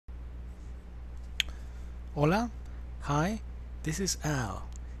Hola, hi, this is Al,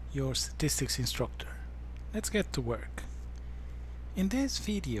 your statistics instructor. Let's get to work. In this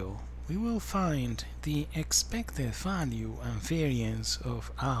video, we will find the expected value and variance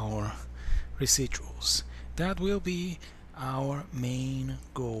of our residuals. That will be our main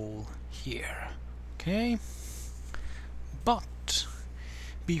goal here. Okay? But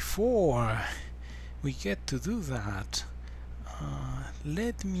before we get to do that,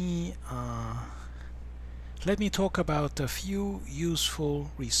 let me talk about a few useful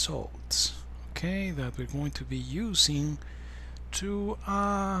results, okay, that we're going to be using to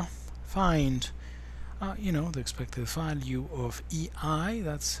find the expected value of Ei.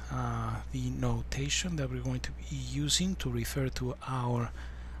 That's the notation that we're going to be using to refer to our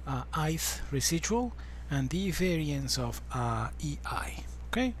ith residual, and the variance of Ei.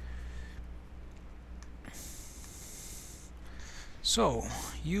 Okay, so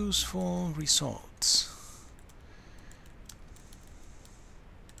useful results.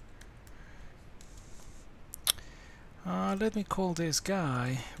 Let me call this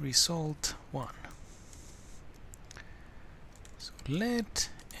guy result 1. So let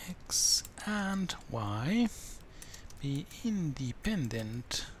x and y be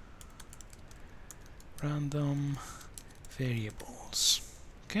independent random variables.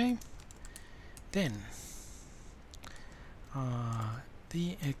 Okay, then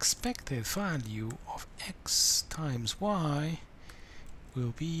the expected value of x times y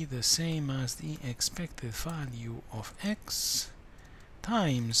will be the same as the expected value of x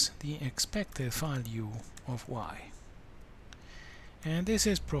times the expected value of y. And this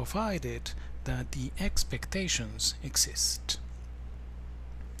is provided that the expectations exist.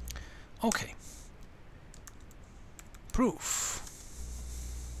 Okay. Proof.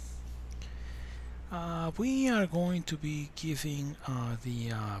 We are going to be giving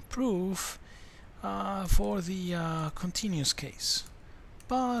the proof for the continuous case.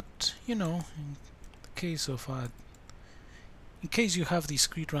 But in case you have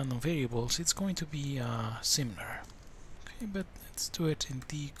discrete random variables, it's going to be similar. Okay, but let's do it in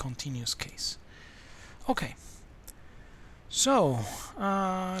the continuous case. Okay, so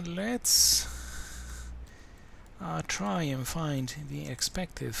let's try and find the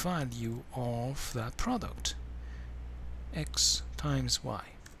expected value of that product, x times y.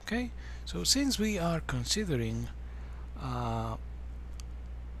 Okay, so since we are considering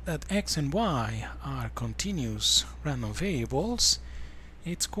that x and y are continuous random variables,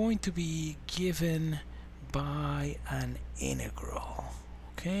 it's going to be given by an integral.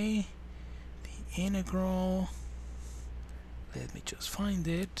 Okay, the integral, let me just find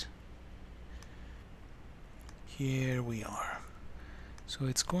it. Here we are. So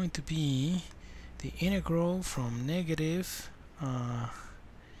it's going to be the integral from negative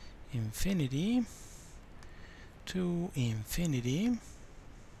infinity to infinity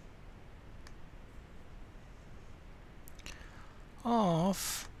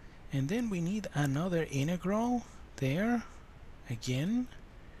of, and then we need another integral there again,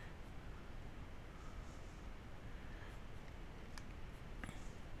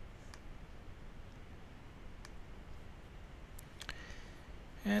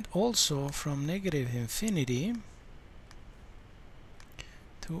 and also from negative infinity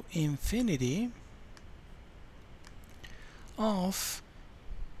to infinity of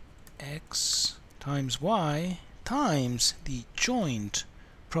x times y times the joint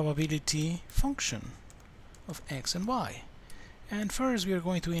probability function of x and y. And first we are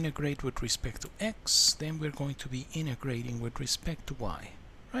going to integrate with respect to x, then we're going to be integrating with respect to y,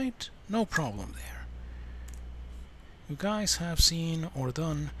 right? No problem there. You guys have seen or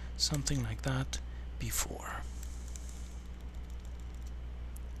done something like that before.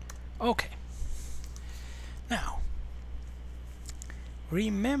 Okay, now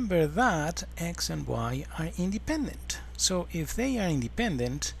remember that x and y are independent. So if they are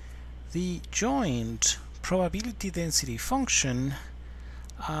independent, the joint probability density function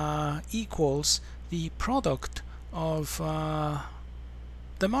equals the product of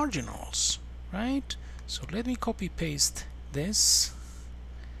the marginals, right? So let me copy paste this,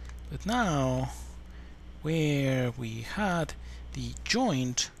 but now where we had the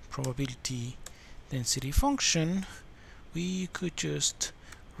joint probability density function, we could just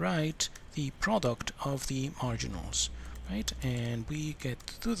write the product of the marginals, right? And we get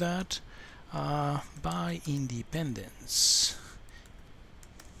to do that by independence.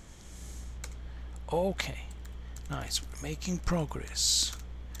 Okay, nice, we're making progress.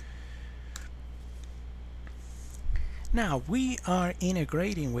 Now we are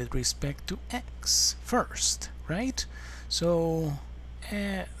integrating with respect to x first, right? So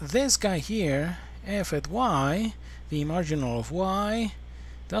this guy here, f at y, the marginal of y,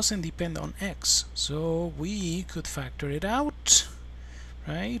 doesn't depend on x, so we could factor it out,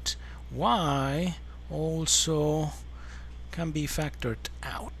 right? Y also can be factored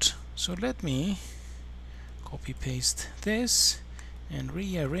out. So let me copy paste this and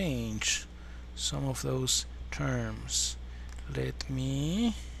rearrange some of those terms. Let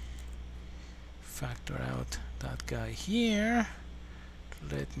me factor out that guy here.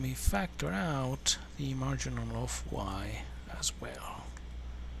 Let me factor out the marginal of y as well.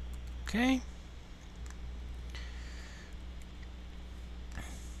 Okay?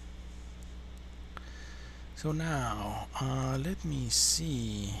 So now, let me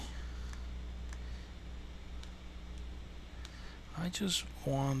see. I just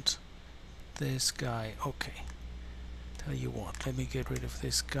want this guy. Okay. Tell you what, let me get rid of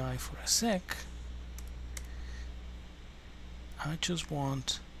this guy for a sec. I just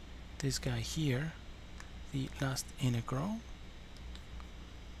want this guy here, the last integral.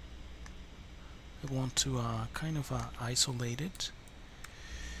 I want to kind of isolate it,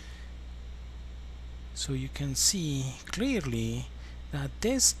 so you can see clearly that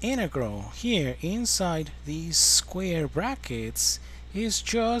this integral here inside these square brackets is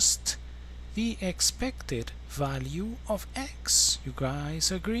just the expected value of x. You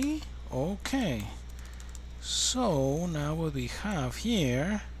guys agree? Okay. So now what we have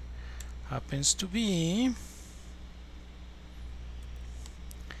here happens to be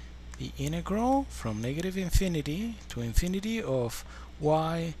the integral from negative infinity to infinity of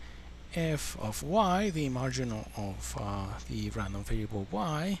y f of y, the marginal of the random variable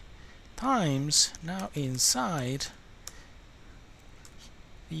y, times, now inside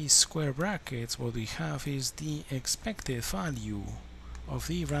these square brackets what we have is the expected value of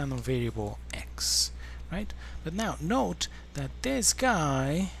the random variable x, right? But now note that this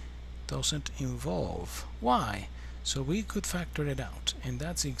guy doesn't involve y, so we could factor it out, and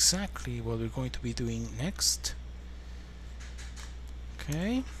that's exactly what we're going to be doing next.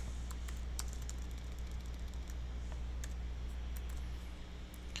 Okay.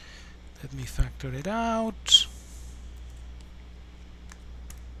 Let me factor it out.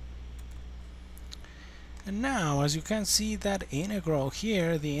 And now, as you can see, that integral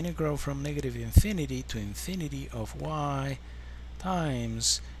here, the integral from negative infinity to infinity of y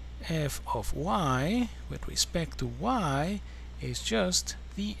times f of y with respect to y is just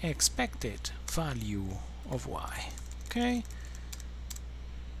the expected value of y. Okay?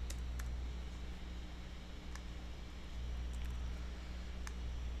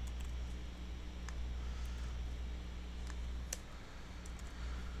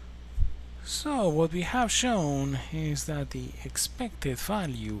 So what we have shown is that the expected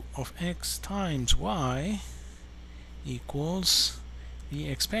value of x times y equals the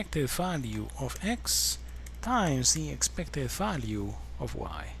expected value of x times the expected value of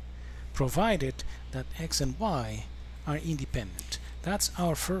y, provided that x and y are independent. That's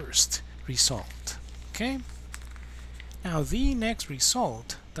our first result. Okay? Now the next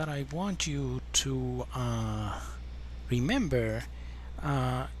result that I want you to remember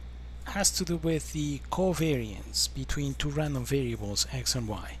has to do with the covariance between two random variables x and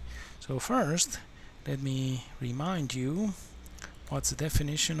y. So first, let me remind you what's the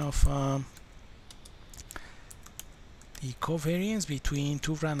definition of the covariance between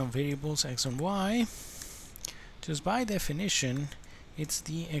two random variables x and y. Just by definition, it's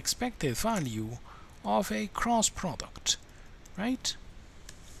the expected value of a cross product, right?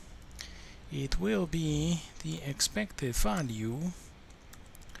 It will be the expected value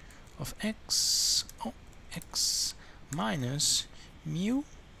of x minus mu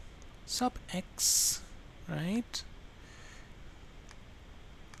sub x, right?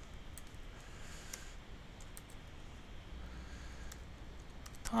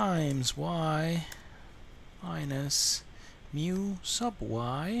 Times y minus mu sub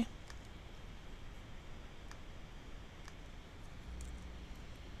y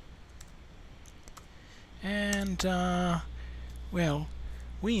and well,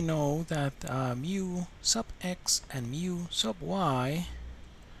 we know that mu sub x and mu sub y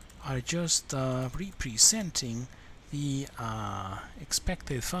are just representing the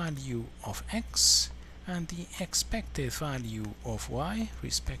expected value of x and the expected value of y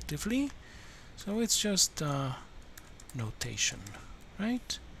respectively, so it's just notation,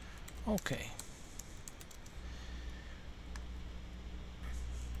 right? Okay.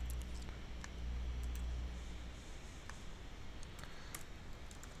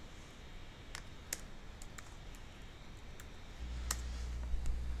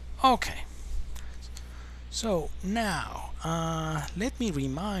 Okay, So now let me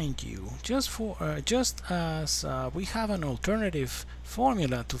remind you, just as we have an alternative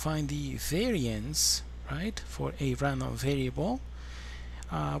formula to find the variance, right, for a random variable,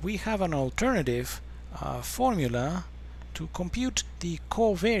 we have an alternative formula to compute the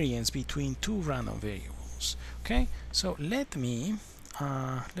covariance between two random variables. Okay, so let me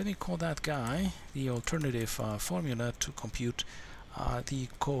call that guy the alternative formula to compute the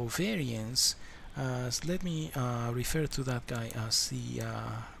covariance. Let me refer to that guy as the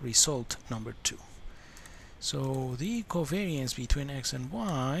result number 2. So the covariance between x and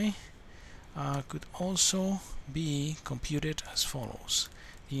y could also be computed as follows: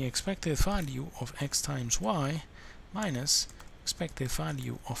 the expected value of x times y minus expected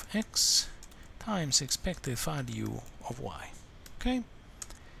value of x times expected value of y. Okay,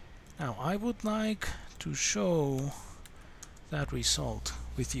 now I would like to show that result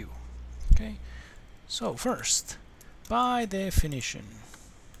with you. Okay, so first, by definition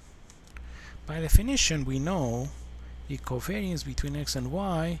we know the covariance between x and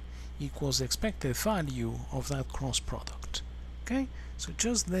y equals the expected value of that cross product. Okay, so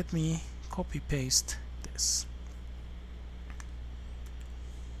just let me copy paste this.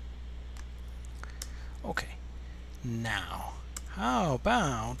 Okay, now how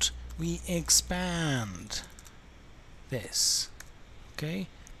about we expand this? Okay,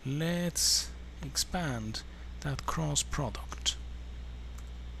 let's expand that cross product.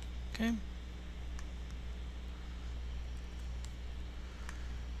 Okay,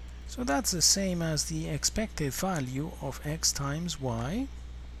 so that's the same as the expected value of x times y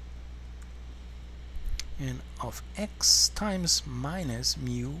and of x times minus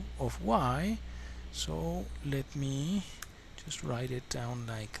mu of y. So let me just write it down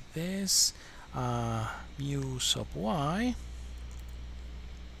like this: mu sub y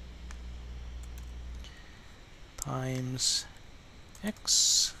times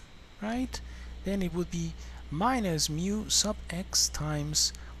x, right? Then it would be minus mu sub x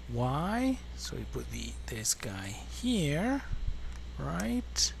times y, so it would be this guy here,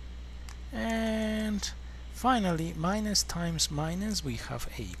 right? And finally, minus times minus, we have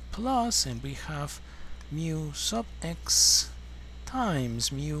a plus, and we have mu sub x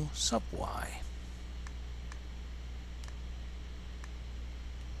times mu sub y.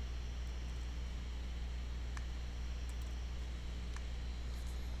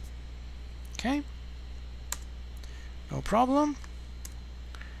 Okay, no problem.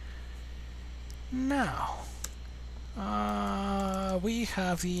 Now we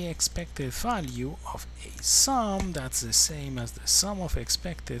have the expected value of a sum that's the same as the sum of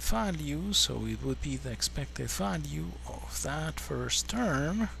expected values, so it would be the expected value of that first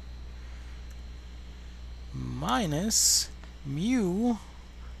term minus mu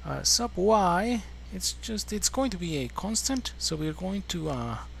sub y. It's going to be a constant, so we're going to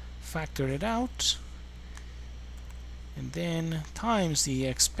factor it out, and then times the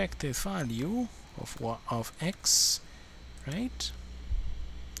expected value of x, right?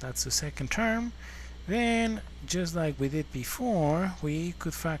 That's the second term. Then, just like we did before, we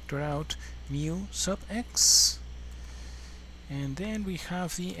could factor out mu sub x, and then we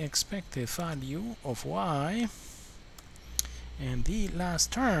have the expected value of y, and the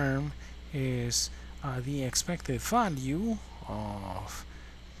last term is the expected value of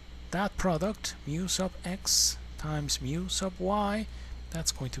that product, mu sub x times mu sub y.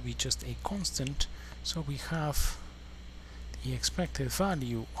 That's going to be just a constant, so we have the expected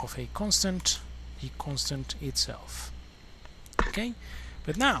value of a constant, the constant itself. Okay,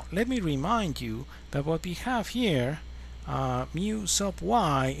 but now let me remind you that what we have here, mu sub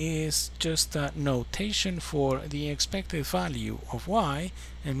y, is just a notation for the expected value of y,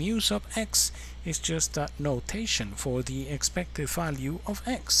 and mu sub x is just a notation for the expected value of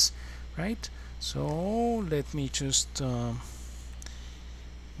x, right? So let me just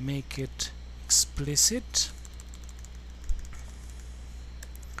make it explicit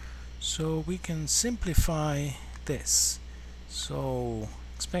so we can simplify this. So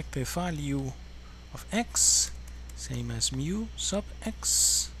expected value of x, same as mu sub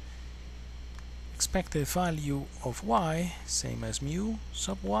x. Expected value of y, same as mu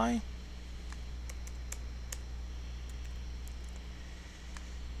sub y.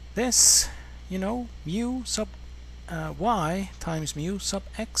 This, you know, mu sub y times mu sub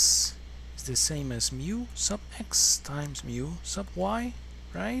x is the same as mu sub x times mu sub y,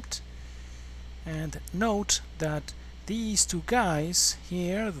 right? And note that these two guys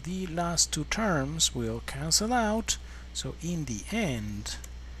here, the last two terms, will cancel out, so in the end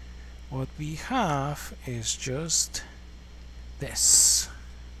what we have is just this.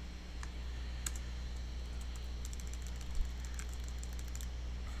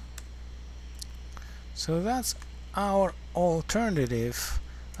 So that's our alternative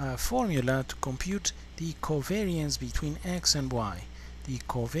formula to compute the covariance between x and y. The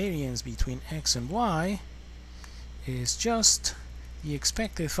covariance between x and y is just the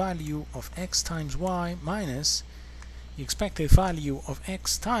expected value of x times y minus the expected value of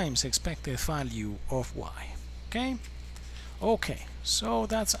x times expected value of y. Okay, so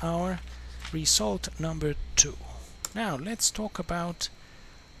that's our result number 2. Now let's talk about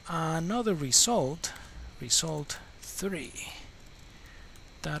another result, result 3,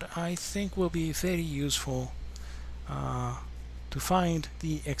 that I think will be very useful to find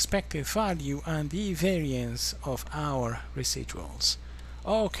the expected value and the variance of our residuals.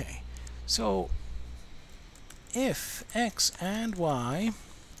 Okay, so if x and y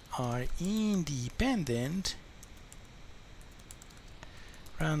are independent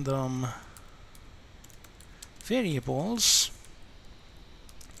random variables,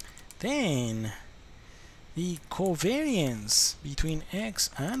 then the covariance between x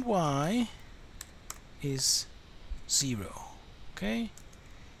and y is 0. Okay,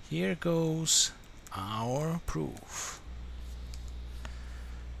 here goes our proof.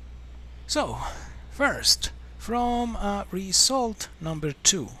 So first, from result number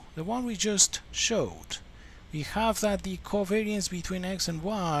 2, the one we just showed, we have that the covariance between x and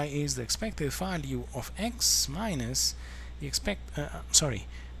y is the expected value of x minus the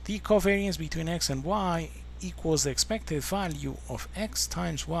the covariance between x and y equals the expected value of x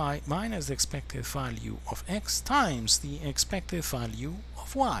times y minus the expected value of x times the expected value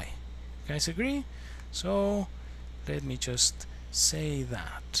of y. You guys agree? So let me just say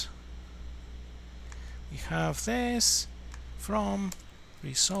that. We have this from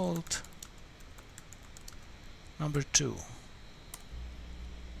result number 2.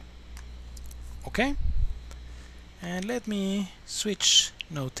 Okay? And let me switch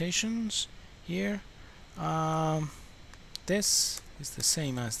notations here. This is the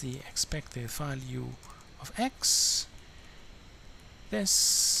same as the expected value of x.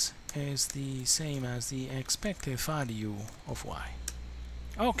 This is the same as the expected value of y.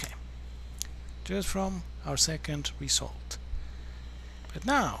 Okay, just from our second result. But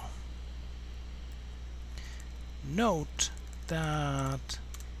now, note that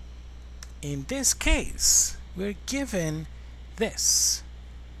in this case, we're given this.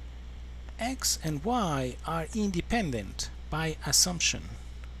 X and y are independent by assumption.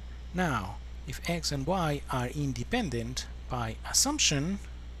 Now, if x and y are independent by assumption,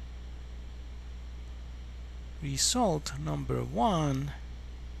 result number 1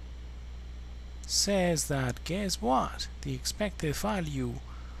 says that, guess what? The expected value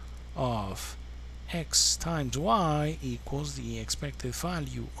of x times y equals the expected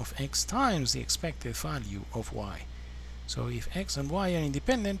value of x times the expected value of y. So if x and y are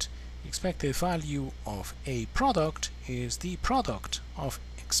independent, the expected value of a product is the product of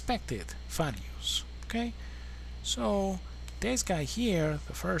expected values. Okay, so this guy here,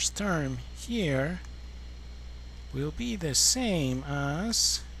 the first term here, will be the same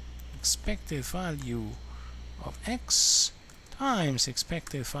as expected value of x times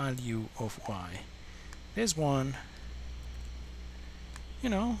expected value of y. This one,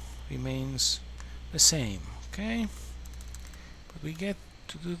 remains the same. Okay, but we get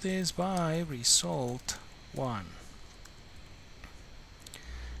to do this by result 1.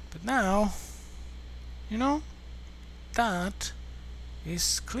 But now, that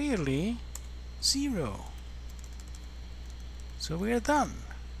is clearly 0. So we are done.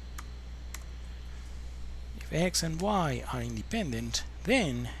 If x and y are independent,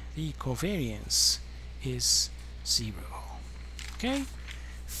 then the covariance is 0. Okay?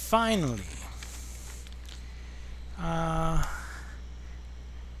 Finally,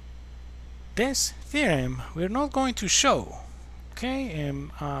 this theorem we're not going to show. Okay?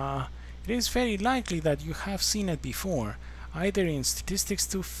 It is very likely that you have seen it before, either in Statistics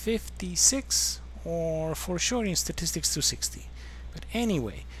 256 or for sure in Statistics 260. But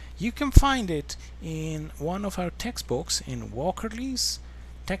anyway, you can find it in one of our textbooks, in Walkerly's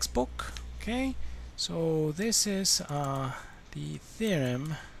textbook. Okay, so this is the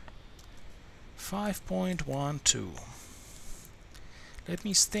theorem 5.12. Let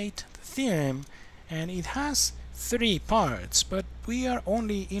me state the theorem, and it has 3 parts, but we are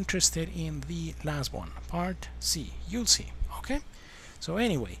only interested in the last one, part C. You'll see. Okay, so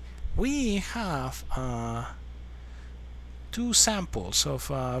anyway, we have 2 samples of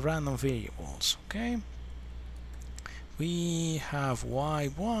random variables. Okay, we have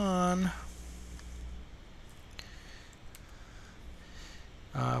y1,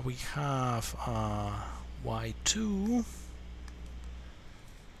 we have y2,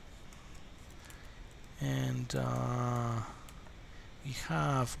 and we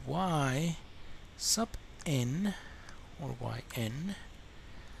have y sub n or yn,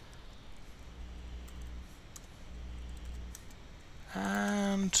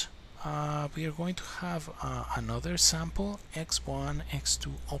 and we are going to have another sample x1,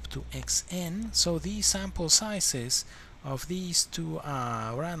 x2 up to xn. So these sample sizes of these two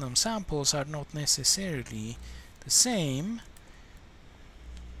random samples are not necessarily the same.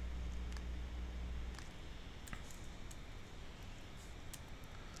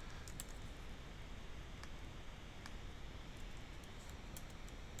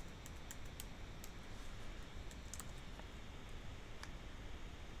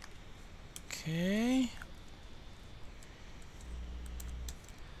 Okay,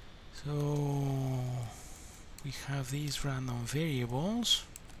 so we have these random variables,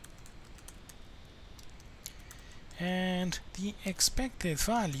 and the expected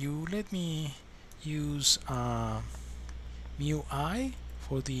value, let me use mu I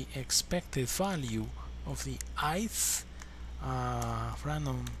for the expected value of the ith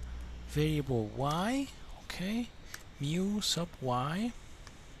random variable y. Okay, mu sub y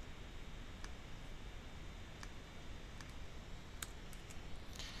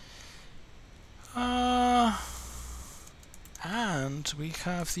and we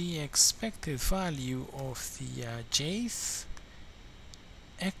have the expected value of the jth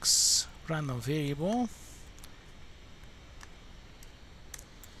x random variable.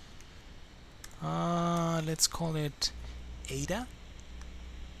 Let's call it eta,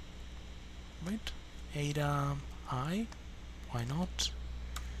 right? Eta I, why not?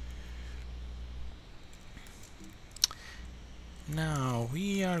 Now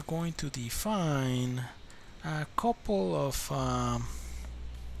we are going to define a couple of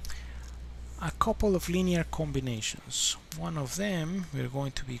linear combinations. One of them we're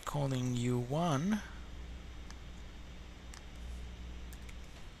going to be calling U1,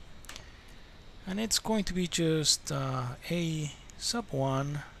 and it's going to be just A sub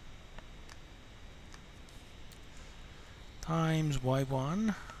 1 times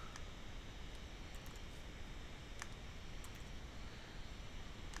Y1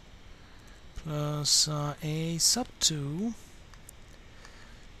 plus A sub 2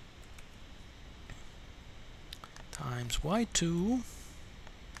 times Y2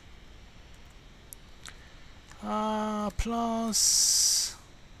 plus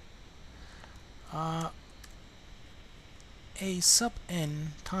A sub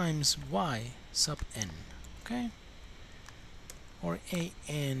n times Y sub n, okay, or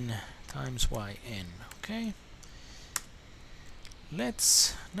an times yn, okay.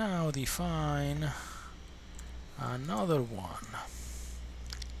 Let's now define another one.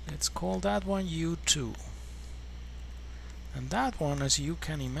 Let's call that one U2, and that one, as you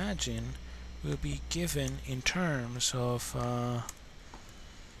can imagine, will be given in terms of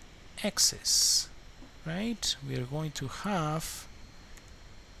x's, right? We are going to have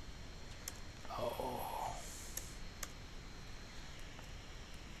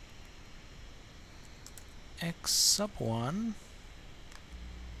x sub 1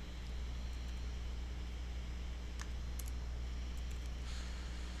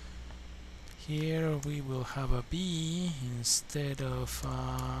 here. We will have a b instead of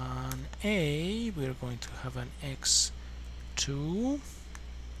an a. We're going to have an x2,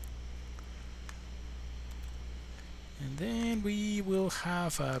 and then we will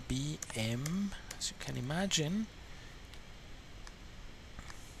have a bm, as you can imagine,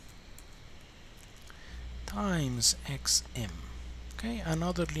 times xm, okay,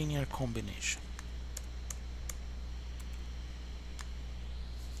 another linear combination,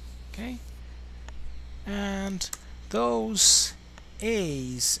 okay, and those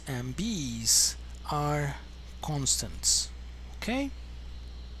a's and b's are constants, okay,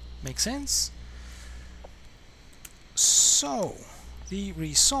 makes sense? So the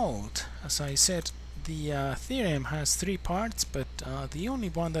result, as I said, the theorem has three parts, but the only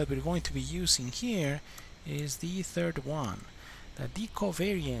one that we're going to be using here is the third one, that the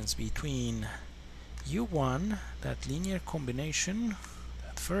covariance between U1, that linear combination,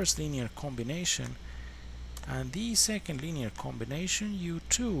 that first linear combination, and the second linear combination,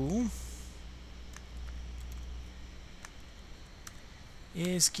 U2,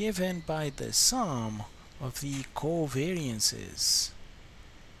 is given by the sum of the covariances.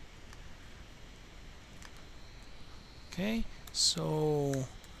 Okay, so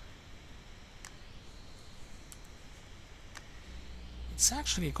it's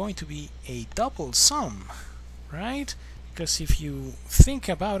actually going to be a double sum, right? Because if you think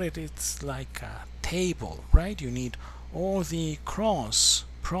about it, it's like a table, right? You need all the cross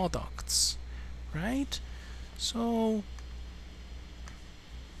products right? So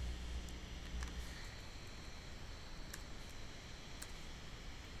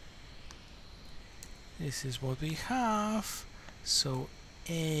this is what we have. So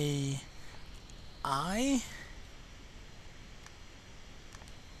AI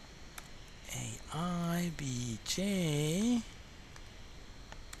Bj,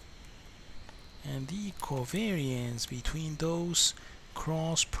 and the covariance between those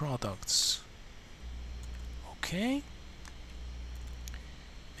cross products. Okay,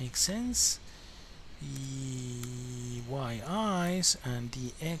 makes sense. The yi's and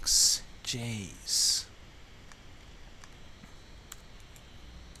the xj's.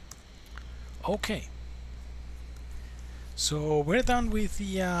 Okay, so we're done with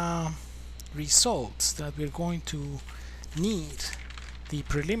the results that we're going to need, the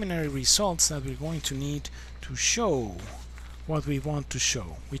preliminary results that we're going to need to show what we want to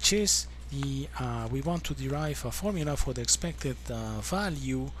show, which is the we want to derive a formula for the expected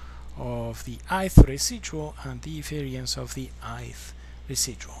value of the ith residual and the variance of the ith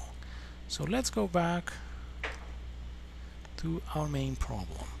residual. So let's go back to our main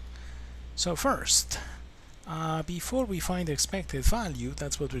problem. So first, before we find the expected value,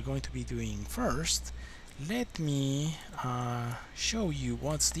 that's what we're going to be doing first, let me show you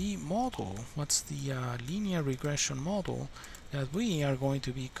what's the model, what's the linear regression model that we are going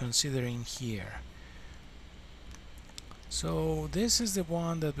to be considering here. So this is the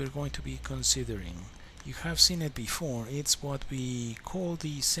one that we're going to be considering. You have seen it before. It's what we call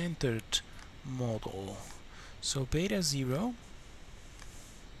the centered model. So beta 0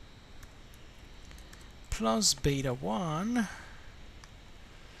 plus beta 1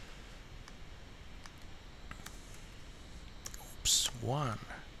 1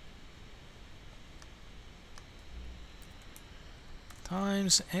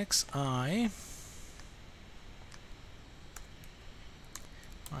 times xi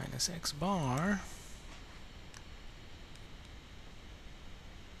minus x bar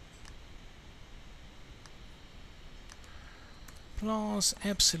plus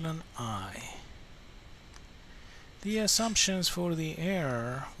epsilon I. The assumptions for the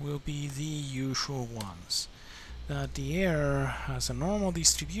error will be the usual ones. That the error has a normal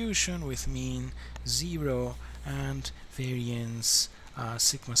distribution with mean 0 and variance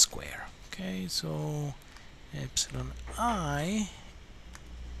sigma square. Okay, so epsilon I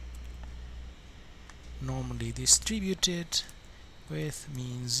normally distributed with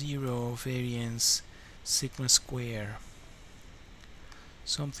mean 0, variance sigma square.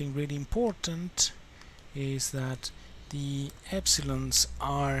 Something really important is that the epsilons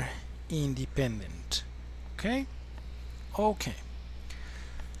are independent. Okay? Okay.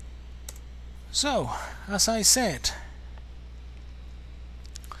 So, as I said,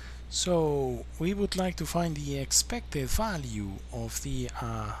 so we would like to find the expected value of the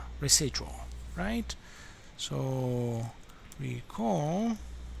residual, right? So recall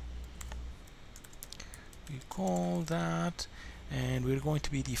that, and we're going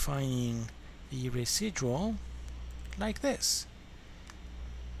to be defining the residual like this.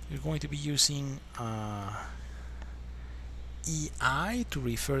 We're going to be using EI to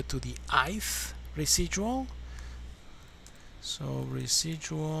refer to the ith residual. So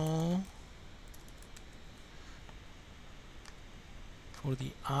residual for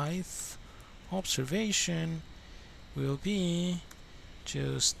the ith observation will be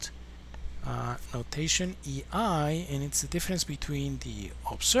just notation EI, and it's the difference between the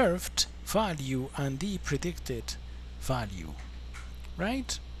observed value and the predicted value,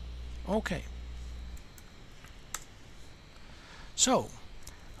 right? Okay. So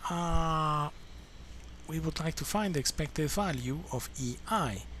we would like to find the expected value of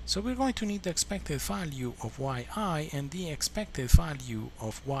EI. So we're going to need the expected value of yi and the expected value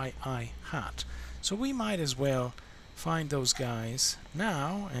of yi hat. So we might as well find those guys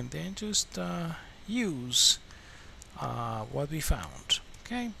now and then just use what we found.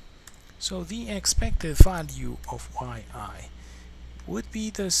 Okay, so the expected value of yi would be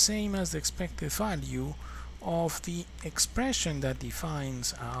the same as the expected value of the expression that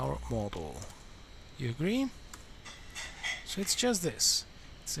defines our model. You agree? So it's just this.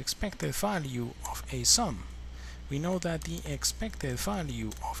 It's the expected value of a sum. We know that the expected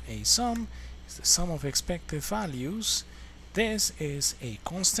value of a sum is the sum of expected values. This is a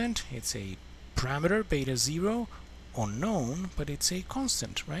constant. It's a parameter, beta 0, unknown, but it's a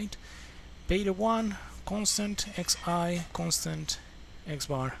constant, right? Beta 1, constant, xi, constant, x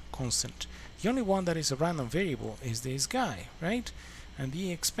bar, constant. The only one that is a random variable is this guy, right? And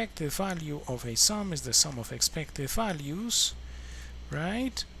the expected value of a sum is the sum of expected values,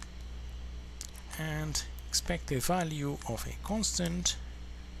 right? and expected value of a constant,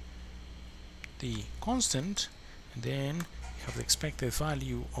 the constant, and then you have the expected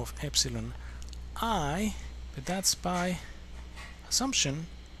value of epsilon I, but that's by assumption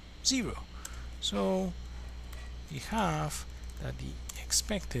 0. So we have that the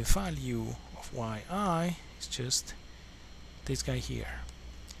expected value of yi is just this guy here,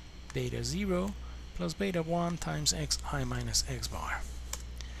 beta 0 plus beta 1 times xi minus x bar.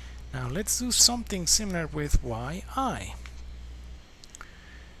 Now let's do something similar with yi.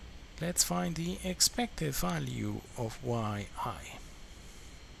 Let's find the expected value of yi.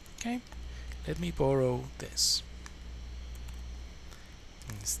 Okay, let me borrow this.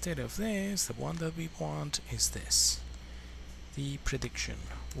 Instead of this, the one that we want is this, the prediction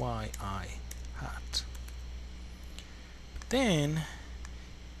yi hat. But then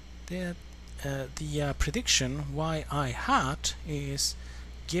the prediction yi hat is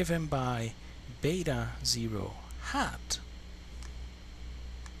given by beta 0 hat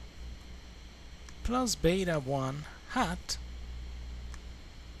plus beta 1 hat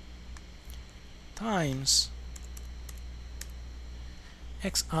times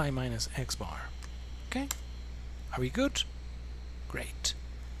xi minus x bar. Okay, are we good? Great.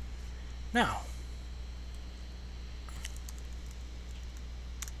 Now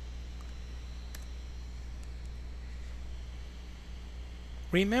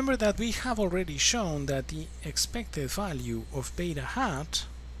remember that we have already shown that the expected value of beta hat,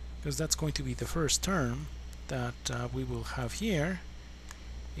 because that's going to be the first term that we will have here,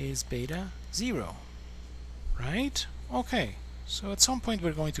 is beta 0, right? Okay, so at some point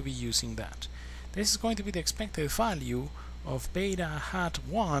we're going to be using that. This is going to be the expected value of beta hat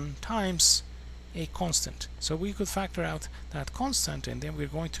 1 times a constant. So we could factor out that constant, and then we're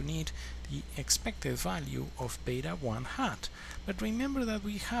going to need the expected value of beta 1 hat. But remember that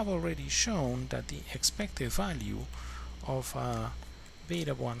we have already shown that the expected value of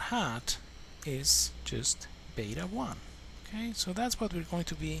beta 1 hat is just beta 1. Okay, so that's what we're going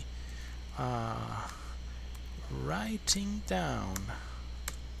to be writing down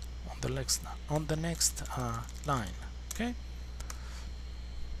on the next line. Okay,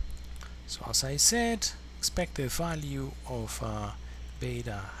 so as I said, expected value of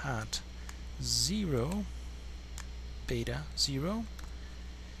beta hat 0, beta 0,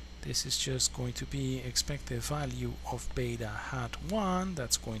 this is just going to be expected value of beta hat 1,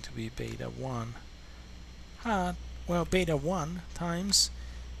 that's going to be beta 1 hat, well, beta 1 times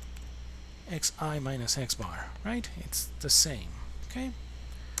xi minus x bar, right? It's the same. Okay,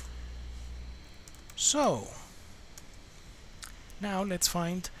 so now let's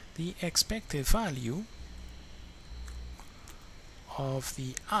find the expected value of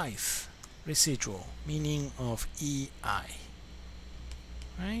the ith residual, meaning of ei,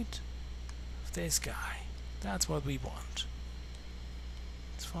 right? This guy, that's what we want.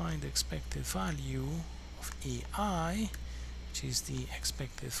 Let's find the expected value of ei, which is the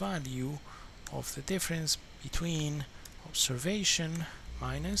expected value of the difference between observation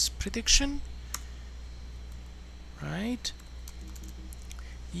minus prediction, right?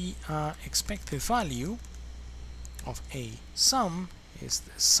 The expected value of a sum is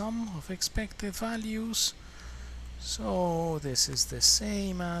the sum of expected values, so this is the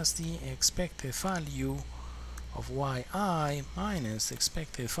same as the expected value of yi minus the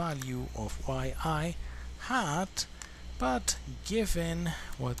expected value of yi hat, but given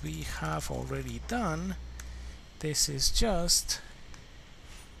what we have already done, this is just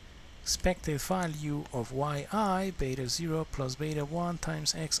expected value of yi, beta 0 plus beta 1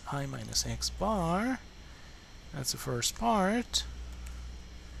 times xi minus x bar, that's the first part,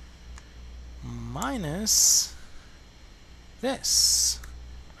 minus this,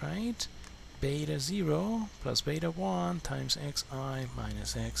 right? Beta 0 plus beta 1 times xi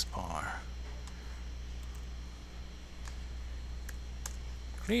minus x bar.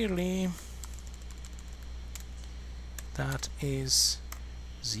 Clearly, that is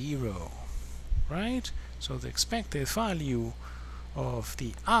 0, right? So the expected value of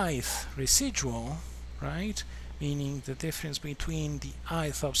the ith residual, right, meaning the difference between the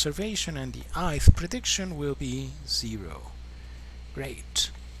ith observation and the ith prediction, will be 0.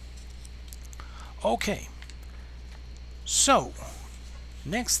 Great. Okay, so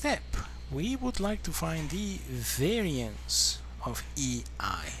next step, we would like to find the variance of ei,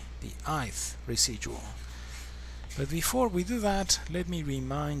 the ith residual. But before we do that, let me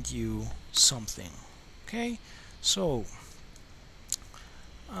remind you something. Okay, so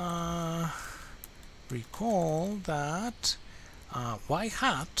recall that y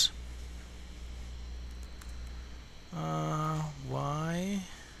hat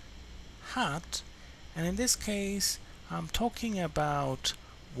hat, and in this case I'm talking about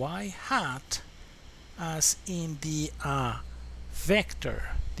y hat as in the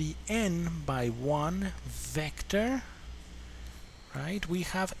vector, the n by 1 vector, right? We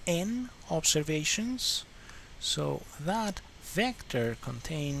have n observations, so that vector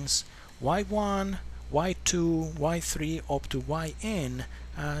contains y1, y2, y3 up to yn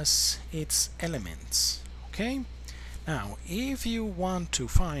as its elements. Okay? Now, if you want to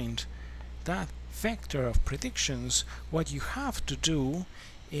find that vector of predictions, what you have to do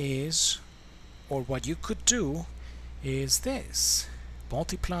is, or what you could do is this: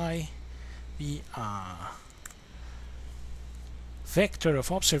 multiply the vector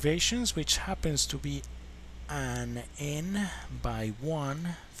of observations, which happens to be an n by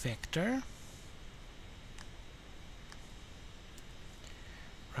 1 vector,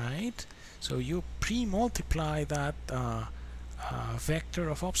 right? So you pre-multiply that vector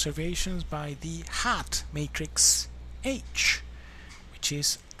of observations by the hat matrix H, which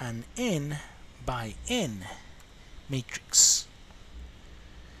is an n by n matrix.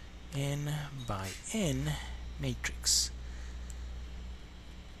 N by n matrix.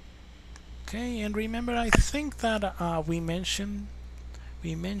 Okay, and remember, I think that we mentioned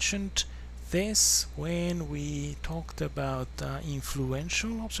this when we talked about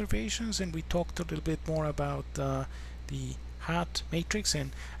influential observations, and we talked a little bit more about the hat matrix,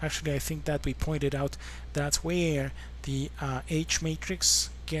 and actually I think that we pointed out that's where the H matrix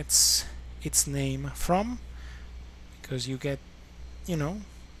gets its name from, because you get, you know,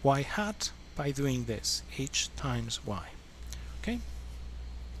 y hat by doing this, H times y. Okay?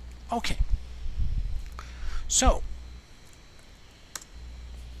 Okay. So,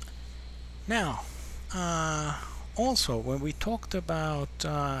 now, also when we talked about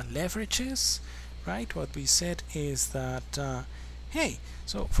leverages, right, what we said is that, hey,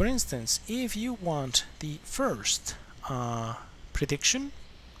 so for instance, if you want the first prediction,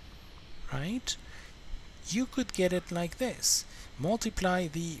 right, you could get it like this: multiply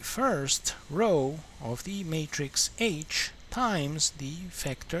the first row of the matrix H times the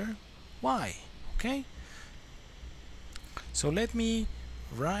vector y. Okay? So let me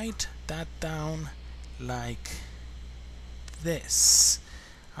write that down like this.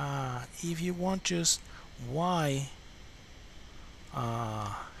 If you want just y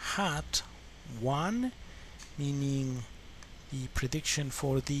hat 1, meaning the prediction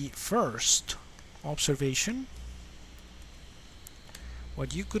for the first observation,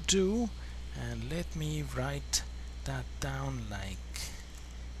 what you could do, and let me write that down like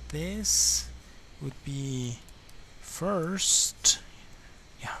this, would be first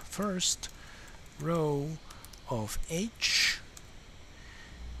row of H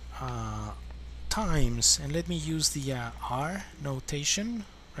times, and let me use the R notation,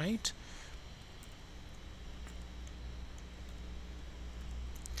 right?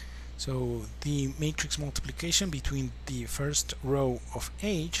 So the matrix multiplication between the first row of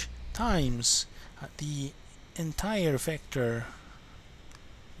H times the entire vector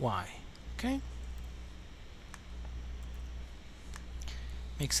y. Okay?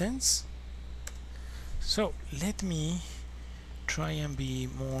 Make sense? So let me try and be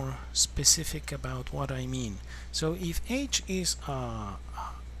more specific about what I mean. So if H is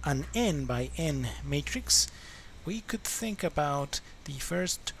an n by n matrix, we could think about the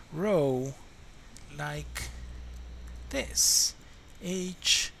first row like this: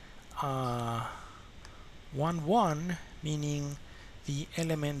 H 1 1, meaning the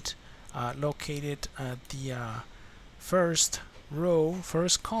element located at the first row,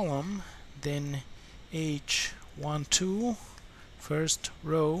 first column, then H 1 2, first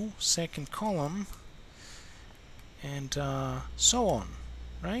row, second column, and so on,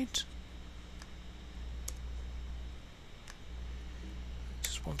 right?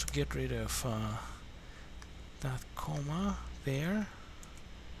 Just want to get rid of that comma there.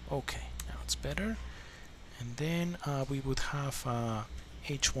 Okay, now it's better. And then we would have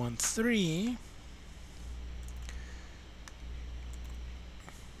H13,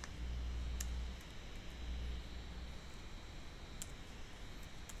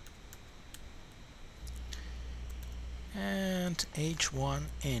 and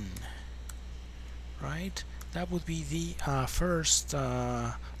H1n, right? That would be the first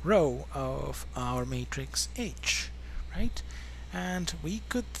row of our matrix H, right? And we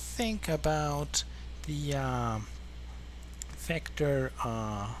could think about the vector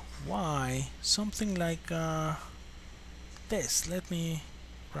y something like this. Let me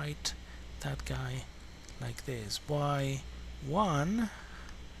write that guy like this: y1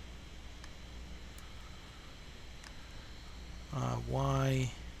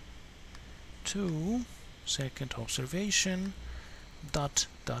 y 2, second observation, dot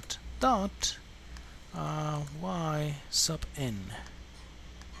dot dot y sub n.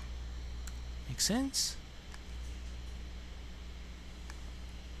 Make sense?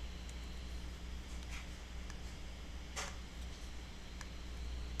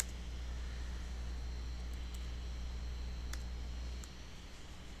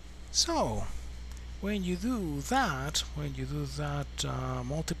 So when you do that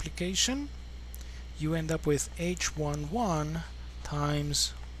multiplication, you end up with h11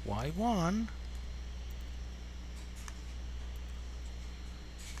 times y1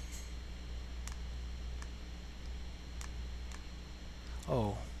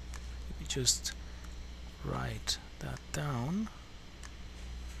 oh, let me just write that down,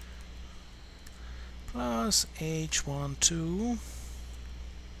 plus h12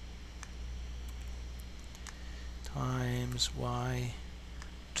 times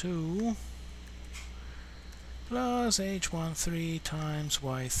y2 plus h13 times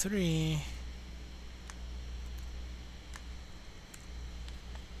y3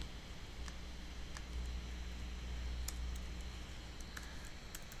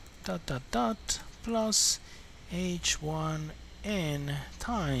 dot dot dot plus h1n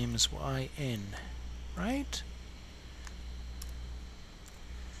times yn, right?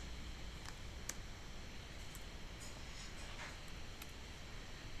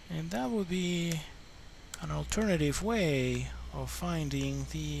 And that would be an alternative way of finding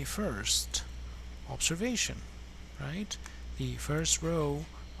the first observation, right? The first row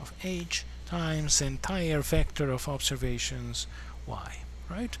of h times the entire vector of observations y,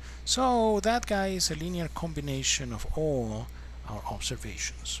 right? So that guy is a linear combination of all our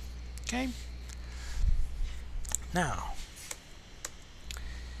observations. Okay? Now,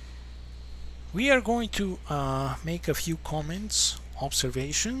 we are going to make a few comments,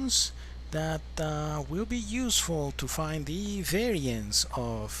 observations that will be useful to find the variance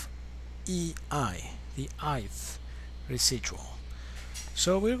of EI, the ith residual.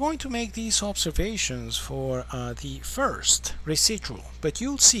 So we're going to make these observations for the first residual, but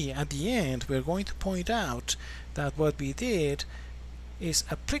you'll see at the end we're going to point out that what we did is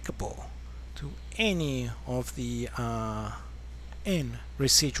applicable to any of the n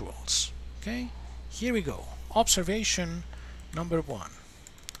residuals. Okay, here we go. Observation number 1.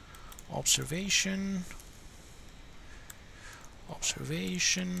 Observation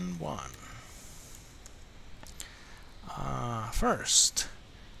 1. First,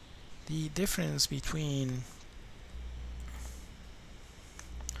 the difference between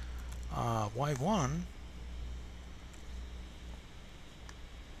y1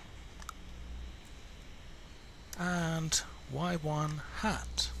 and y1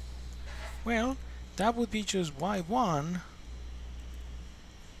 hat. Well, that would be just y1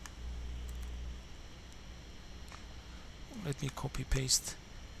 let me copy paste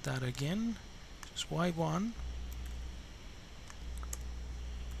that again, just y1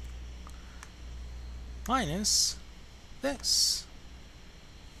 minus this.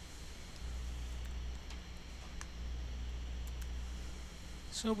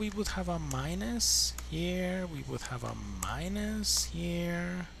 So we would have a minus here, we would have a minus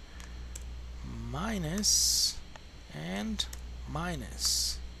here, minus and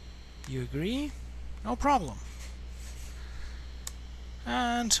minus. You agree? No problem.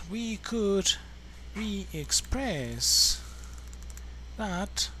 And we could re-express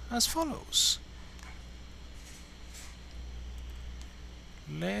that as follows.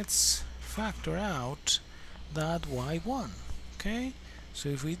 Let's factor out that y1. Okay, so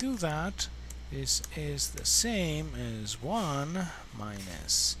if we do that, this is the same as 1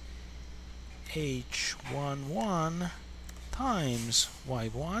 minus h11 times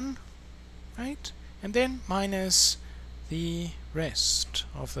y1, right? And then minus the rest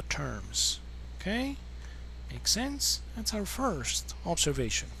of the terms. Okay, makes sense? That's our first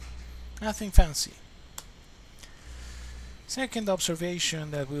observation. Nothing fancy. Second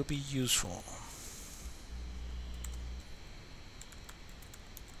observation that will be useful.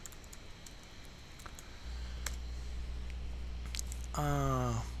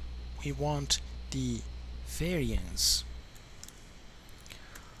 We want the variance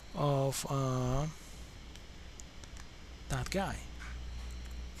of that guy.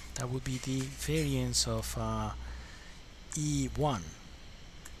 That would be the variance of E1,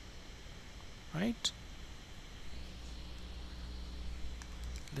 right?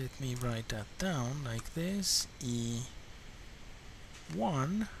 Let me write that down like this.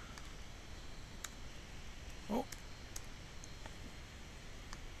 E1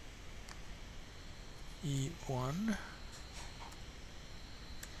 E1,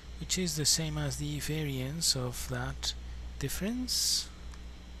 which which is the same as the variance of that difference,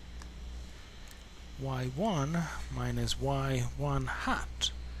 y1 minus y1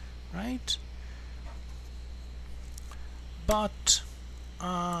 hat, right? But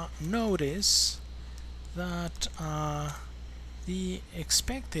notice that the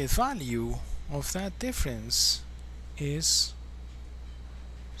expected value of that difference is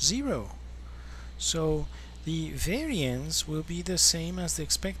 0. So the variance will be the same as the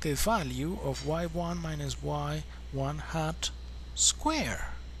expected value of y1 minus y1 hat square,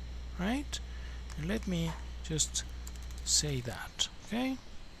 right? And let me just say that, okay?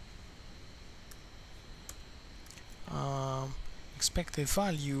 Expected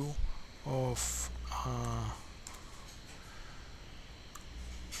value of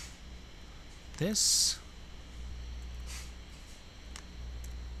this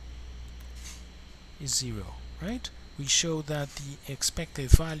is 0, right? We show that the expected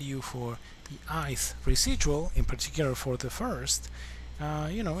value for the ith residual, in particular for the first,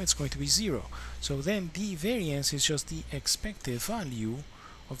 you know, it's going to be 0. So then the variance is just the expected value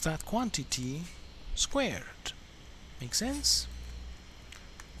of that quantity squared. Make sense?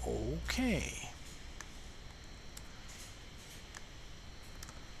 Okay.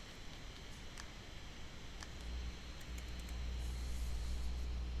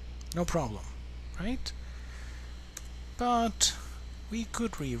 No problem, right? But we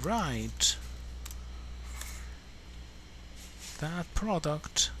could rewrite that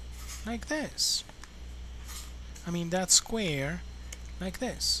product like this. I mean that square like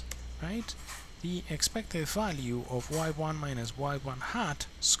this, right? The expected value of y1 minus y1 hat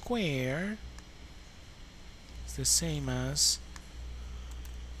squared is the same as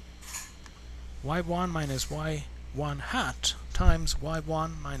y1 minus y1 hat times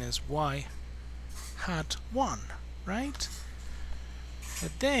y1 minus y hat 1, right?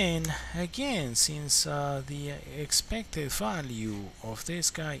 But then again, since the expected value of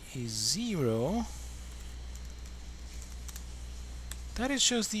this guy is 0, that is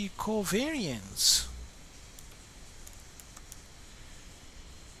just the covariance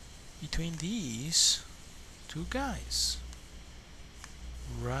between these two guys,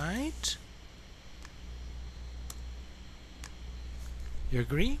 right? You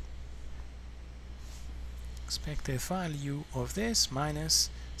agree? Expected value of this minus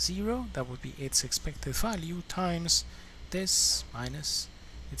 0, that would be its expected value, times this minus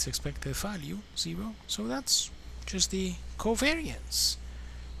its expected value, 0. So that's just the covariance,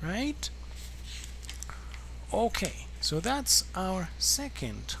 right? Okay, so that's our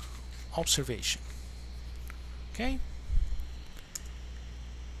second observation. Okay?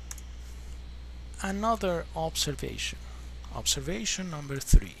 Another observation. Observation number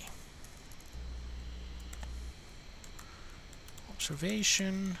 3.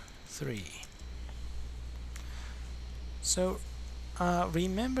 Observation 3. So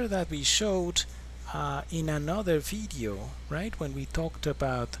remember that we showed in another video, right, when we talked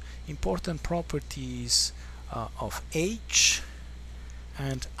about important properties of H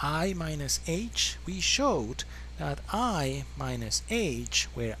and I minus H, we showed that I minus H,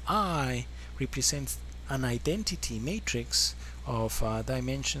 where I represents an identity matrix of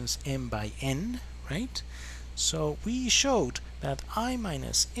dimensions m by n, right? So we showed that I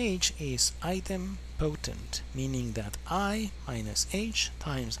minus H is idempotent, meaning that I minus H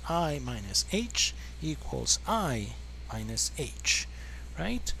times I minus H equals I minus H,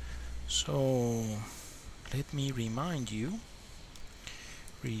 right? So let me remind you,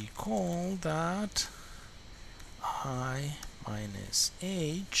 recall that I minus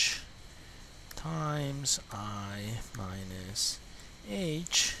H times I minus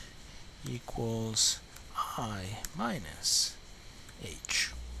H equals I minus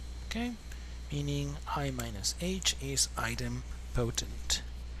H, okay? Meaning I minus H is idempotent,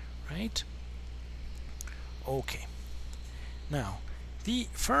 right? Okay. Now, the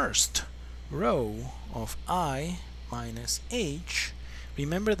first row of I minus H,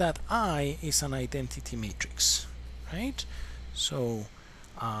 remember that I is an identity matrix, right? So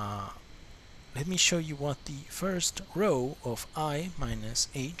let me show you what the first row of I minus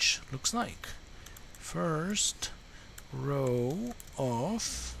H looks like. First row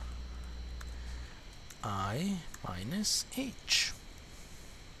of I minus H.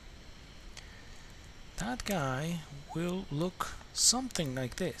 That guy will look something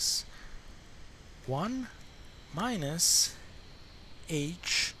like this. 1 minus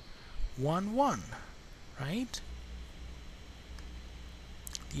H 1 1, right?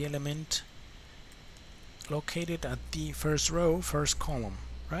 The element located at the first row, first column,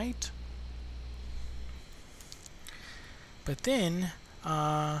 right? But then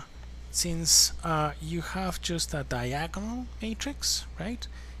since you have just a diagonal matrix, right?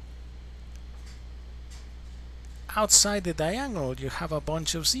 Outside the diagonal you have a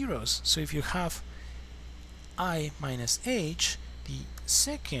bunch of zeros. So if you have I minus h, the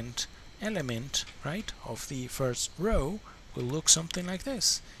second element, right, of the first row will look something like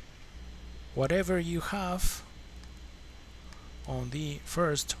this. Whatever you have on the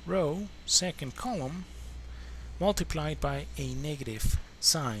first row, second column, multiplied by a negative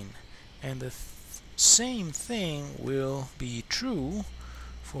sign. And the same thing will be true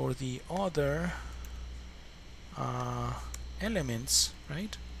for the other elements,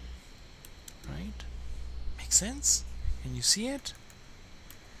 right? Makes sense? Can you see it?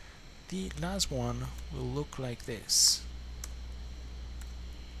 The last one will look like this.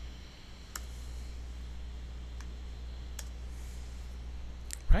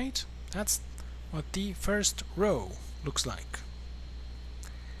 Right? That's what the first row looks like.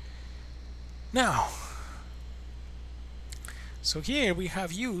 Now, so here we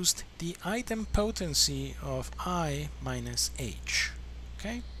have used the idempotency of I minus h.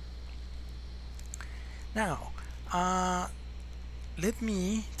 Okay? Now, let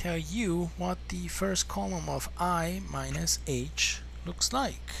me tell you what the first column of I minus h looks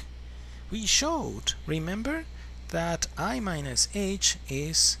like. We showed, remember, that I minus h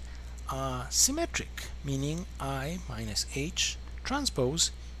is symmetric, meaning I minus h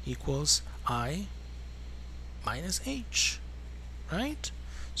transpose equals I minus h, right?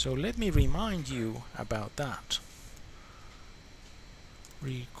 So let me remind you about that.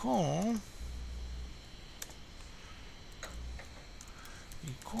 Recall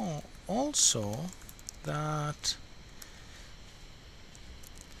also that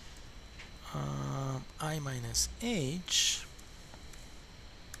I minus h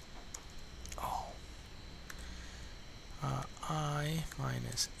I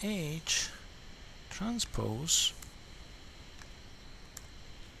minus h transpose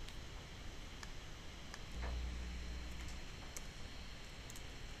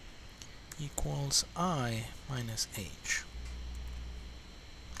equals I minus h.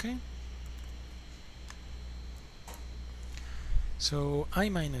 Okay? So I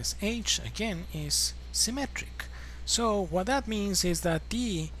minus h again is symmetric. So what that means is that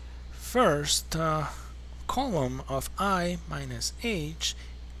the first column of I minus h,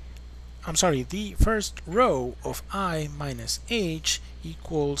 the first row of I minus h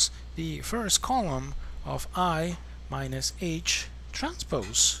equals the first column of I minus h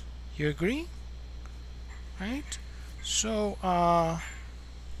transpose. You agree? Right? So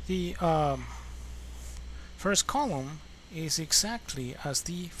the first column is exactly as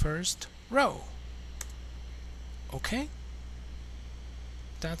the first row. Okay?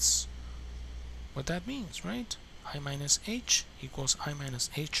 That's what that means, right? I minus h equals I minus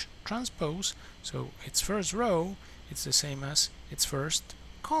h transpose. So its first row, it's the same as its first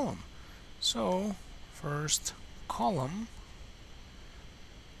column. So first column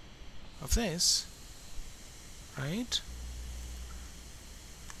of this, right?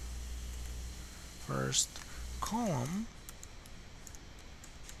 First column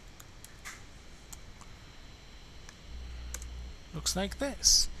looks like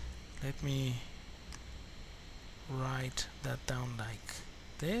this. Let me write that down like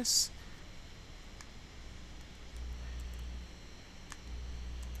this.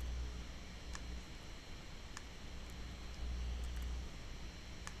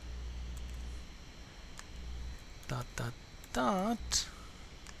 Dot dot dot.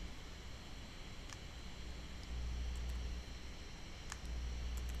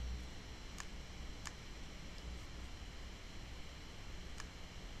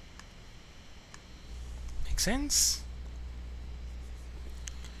 Makes sense?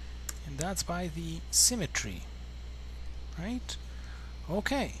 And that's by the symmetry, right?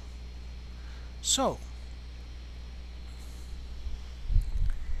 Okay. So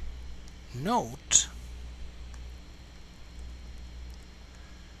note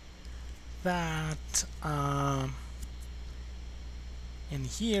that and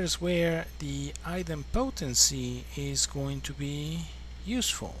here's where the idempotency is going to be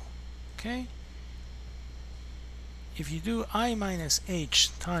useful. Okay, if you do I minus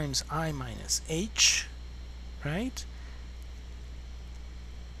h times I minus h, right,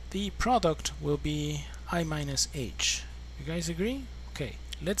 the product will be I minus h. You guys agree? Okay,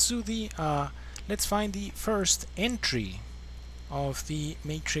 let's do the let's find the first entry of the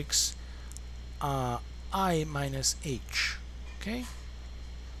matrix I minus h. Okay,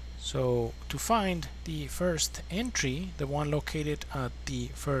 so to find the first entry, the one located at the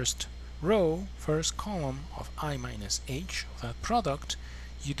first row, first column of I minus h, of that product,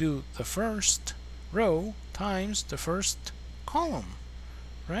 you do the first row times the first column,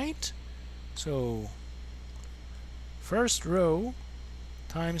 right? So first row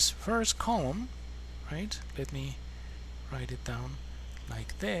times first column, right? Let me write it down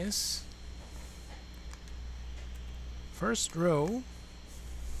like this. First row,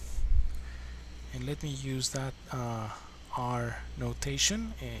 and let me use that R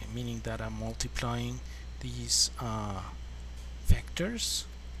notation, meaning that I'm multiplying these vectors,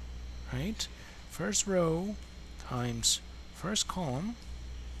 right? First row times first column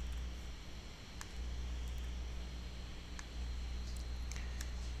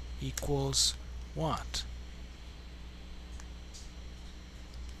equals what?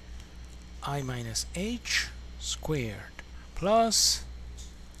 I minus h squared plus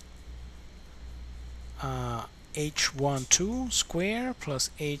h12 square plus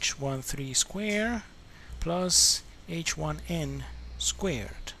h13 square plus h1n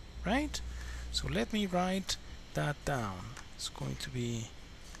squared, right? So let me write that down. It's going to be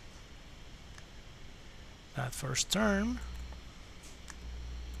that first term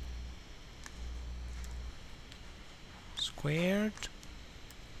squared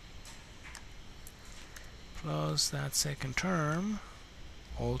plus that second term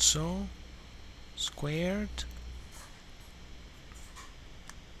also squared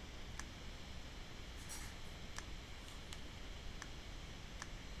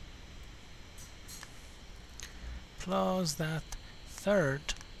plus that third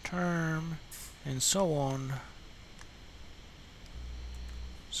term and so on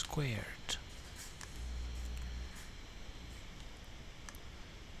squared.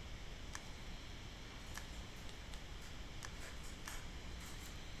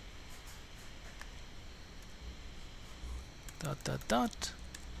 Dot dot dot.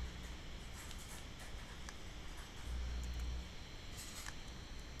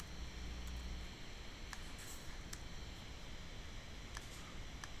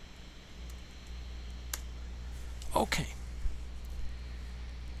 Okay.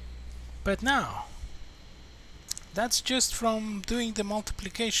 But now, that's just from doing the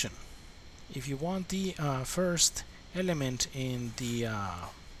multiplication. If you want the first element in the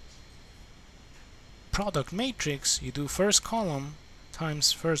product matrix, you do first column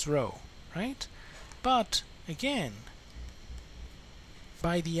times first row, right? But again,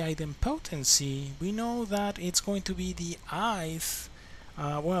 by the idempotency, we know that it's going to be the ith,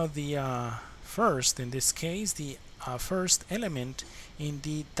 the first, in this case, the first element in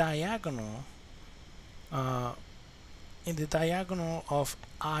the diagonal of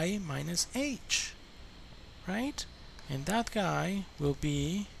I minus h, right? And that guy will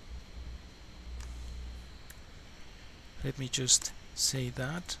be, let me just say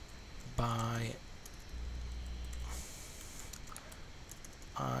that, by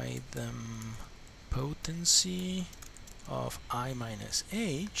idempotency of I minus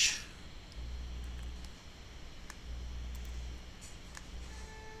h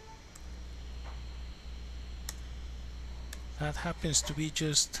that happens to be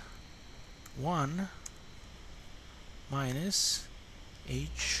just 1 minus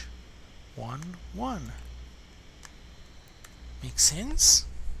h11. Make sense?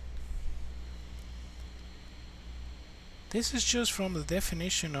 This is just from the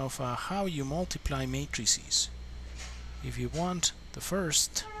definition of how you multiply matrices. If you want the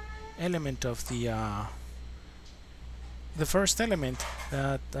first element of the first element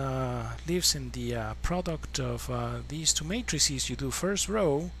that lives in the product of these two matrices, you do first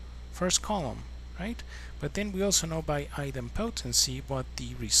row, first column, right? But then we also know by idempotency what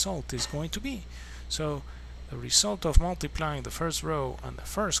the result is going to be. So the result of multiplying the first row and the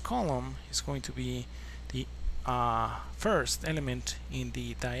first column is going to be the first element in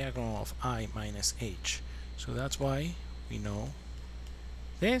the diagonal of I minus h. So that's why we know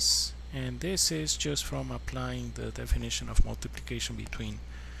this, and this is just from applying the definition of multiplication between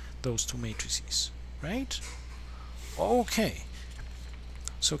those two matrices, right? Okay,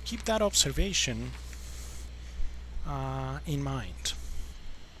 so keep that observation in mind.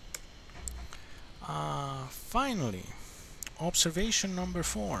 Finally, observation number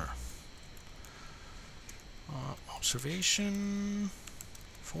 4. Observation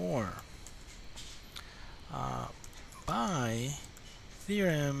 4. By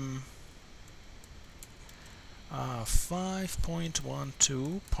theorem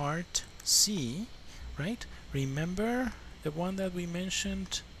 5.12 part C, right? Remember the one that we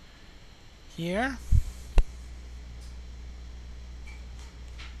mentioned here?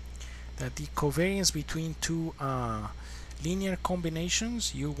 That the covariance between two linear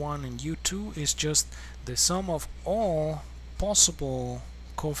combinations, U1 and U2, is just the sum of all possible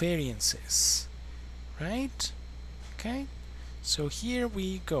covariances, right? Okay, so here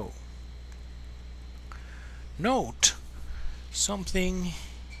we go. Note something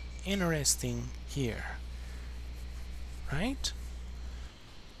interesting here, right?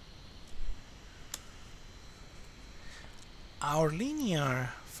 Our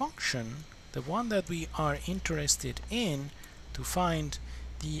linear function, the one that we are interested in to find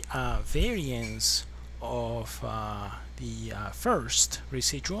the variance of the first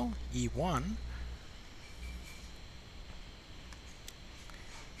residual, E1,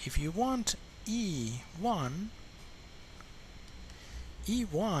 if you want E1,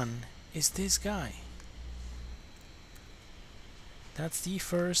 E1 is this guy. That's the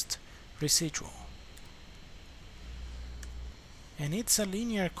first residual. And it's a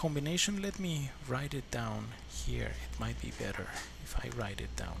linear combination. Let me write it down here. It might be better if I write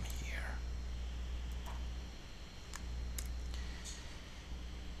it down here.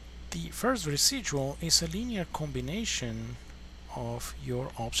 The first residual is a linear combination of your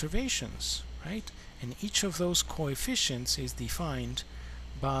observations, right? And each of those coefficients is defined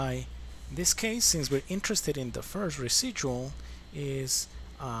by, in this case, since we're interested in the first residual, is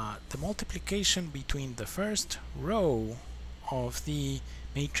the multiplication between the first row of the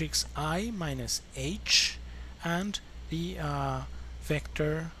matrix I minus H and the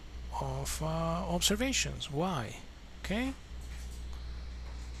vector of observations Y. Okay?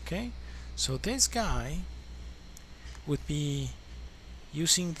 Okay? So this guy would be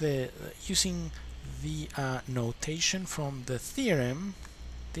using the notation from the theorem.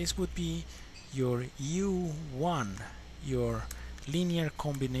 This would be your U1, your linear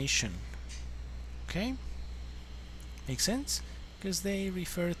combination. Okay? Make sense? Because they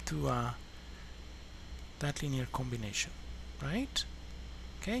refer to that linear combination, right?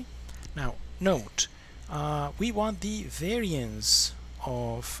 Okay. Now note, we want the variance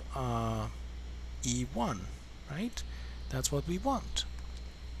of E1, right? That's what we want.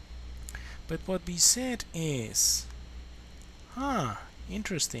 But what we said is,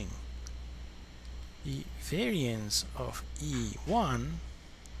 interesting. The variance of E1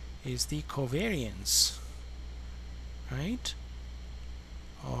 is the covariance, right,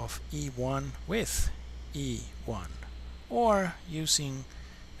 of E1 with E1, or using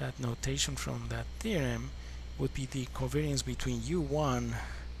that notation from that theorem would be the covariance between U1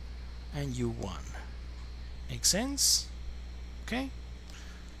 and U1. Make sense? Okay,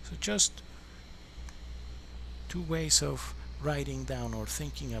 so just two ways of writing down or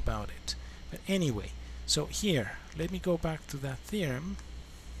thinking about it. But anyway, so here let me go back to that theorem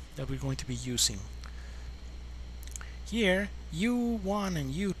that we're going to be using. Here, U1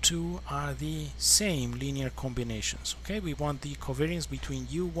 and U2 are the same linear combinations. Okay, we want the covariance between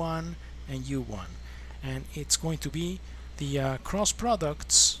U1 and U1, and it's going to be the cross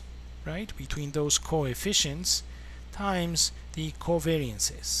products, right, between those coefficients times the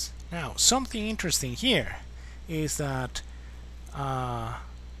covariances. Now, something interesting here is that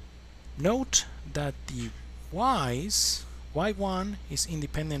note that the y's, y1 is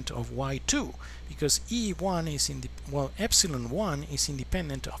independent of y2, because E1 is epsilon 1 is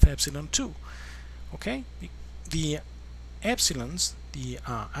independent of epsilon 2. Okay, the epsilons, the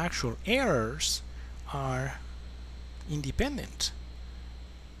actual errors, are independent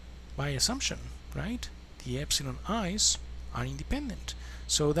by assumption, right? The epsilon i's are independent.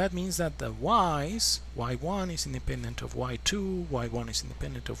 So that means that the y's, y1 is independent of y2, y1 is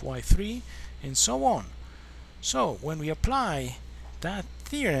independent of y3, and so on. So when we apply that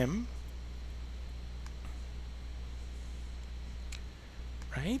theorem,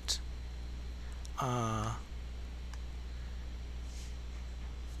 right,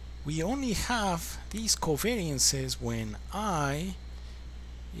 we only have these covariances when I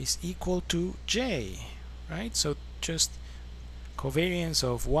is equal to j, right? So just covariance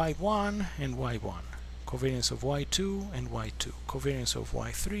of y1 and y1, covariance of y2 and y2, covariance of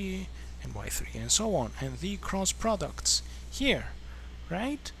y3 and y3, and so on, and the cross products here,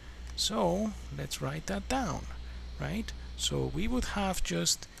 right? So let's write that down, right? So we would have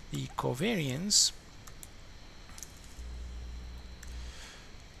just the covariance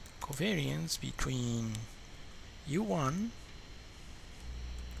between u1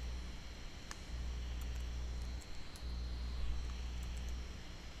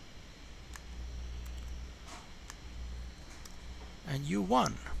 and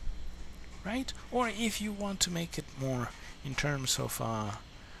u1, right? Or if you want to make it more in terms of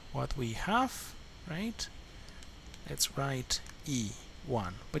what we have, right, let's write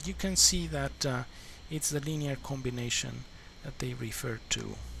E1, but you can see that it's the linear combination that they refer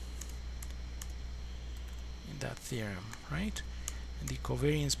to in that theorem, right? And the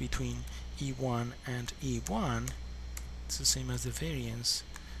covariance between E1 and E1 is the same as the variance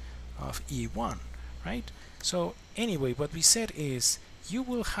of E1, right? So anyway, what we said is you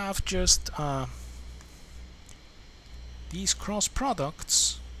will have just these cross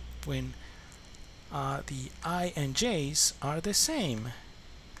products when the I and j's are the same.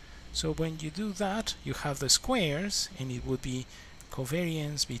 So when you do that, you have the squares, and it would be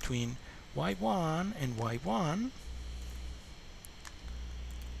covariance between y1 and y1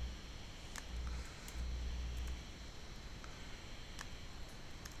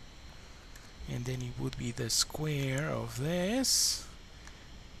 and then it would be the square of this,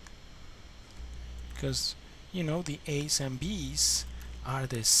 because you know the a's and b's are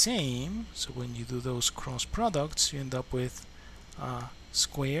the same, so when you do those cross products you end up with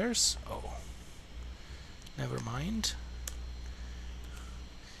squares. Oh, never mind,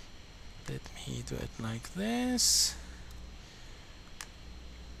 let me do it like this.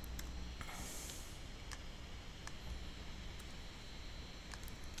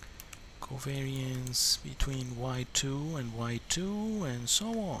 Covariance between y2 and y2 and so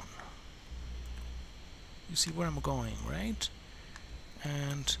on. You see where I'm going, right?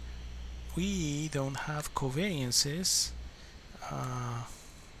 And we don't have covariances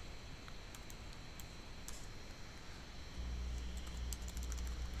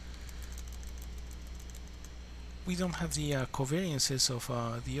we don't have the covariances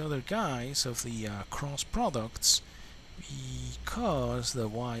of the other guys, of the cross products, because the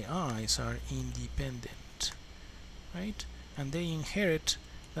yi's are independent, right? And they inherit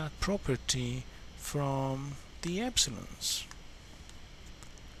that property from the epsilons.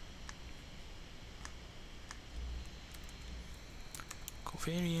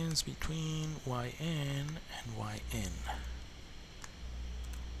 Covariance between yn and yn.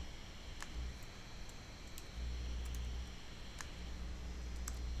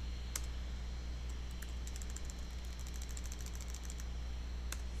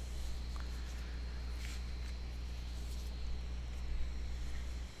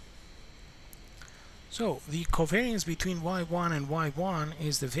 So the covariance between y1 and y1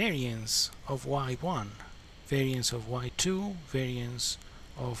 is the variance of y1, variance of y2, variance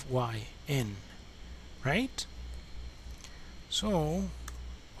of yn, right? So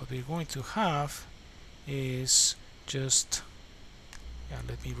what we're going to have is just,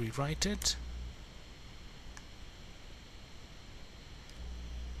 let me rewrite it.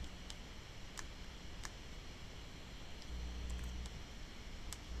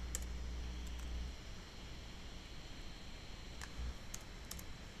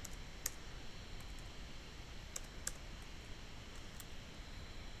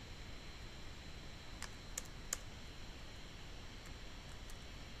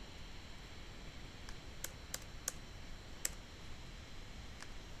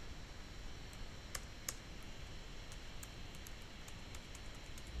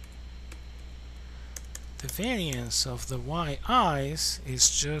 The variance of the yi's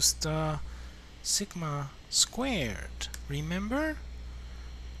is just sigma squared, remember?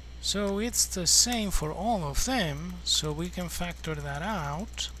 So it's the same for all of them, so we can factor that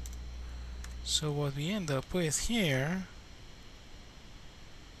out. So what we end up with here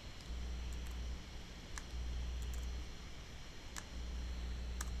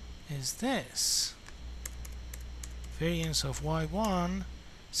is this. Variance of y1,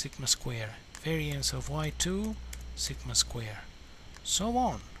 sigma square. Variance of y2, sigma square. So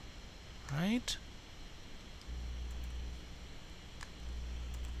on, right?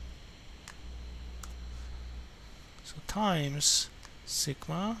 So times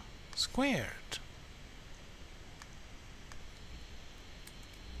sigma squared.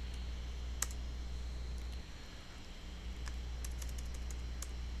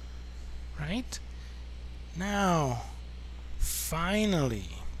 Right? Now, finally,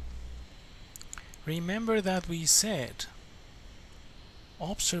 remember that we said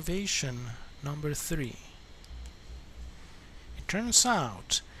observation number 3. It turns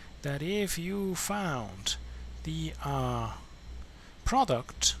out that if you found the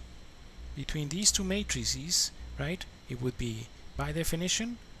product between these two matrices, right, it would be, by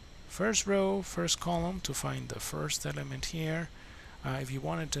definition, first row, first column to find the first element here. If you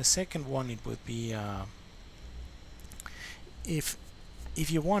wanted the second one, it would be if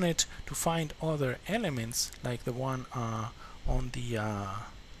you wanted to find other elements, like the one on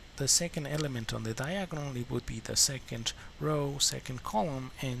the second element on the diagonal, it would be the second row, second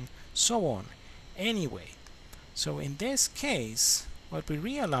column, and so on. Anyway, so in this case, what we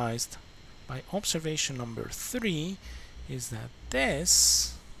realized by observation number 3 is that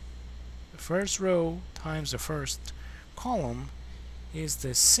this, the first row times the first column, is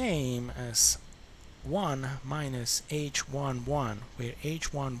the same as 1 minus h11, where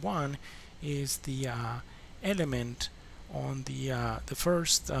h11 is the element on the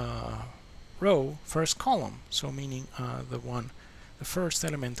first row, first column, so meaning the first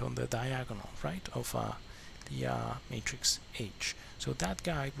element on the diagonal, right, of the matrix H. So that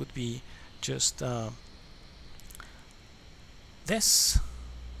guy would be just this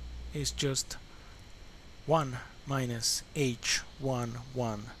is just 1 minus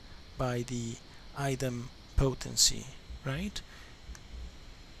h11 by the idempotency, right?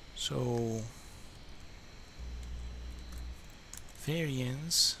 So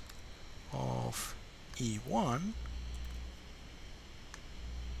variance of E1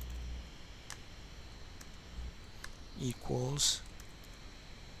 equals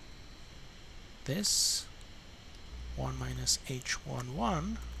this 1 minus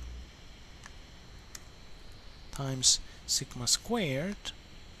h11 times sigma squared,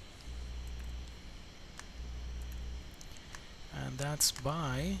 and that's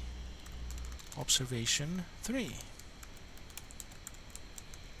by observation 3.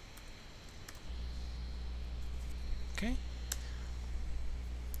 Okay.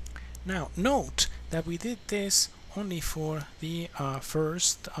 Now note that we did this only for the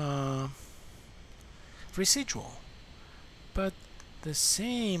first residual, but the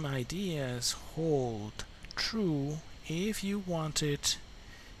same ideas hold true if you wanted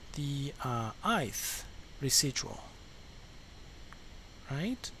the ith residual,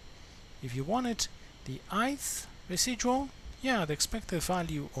 right? If you wanted the ith residual, yeah, the expected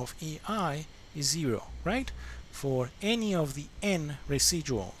value of EI is 0, right? For any of the n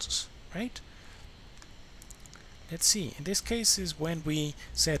residuals, right? Let's see, in this case is when we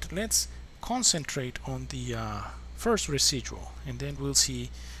said let's concentrate on the first residual, and then we'll see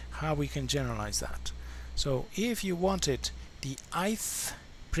how we can generalize that. So if you wanted the ith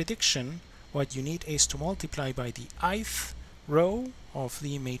prediction, what you need is to multiply by the ith row of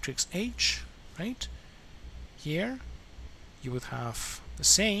the matrix H, right? Here you would have the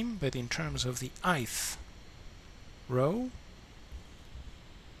same, but in terms of the ith row.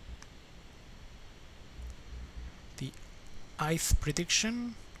 The ith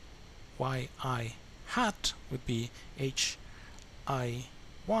prediction yi hat would be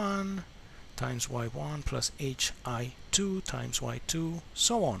hi1 times y1 plus hi2 times y2,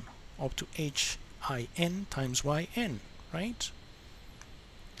 so on, up to hin times yn, right?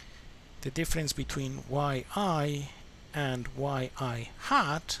 The difference between yi and yi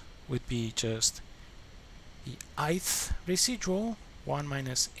hat would be just the ith residual, 1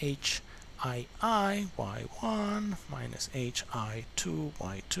 minus hii y1 minus hi2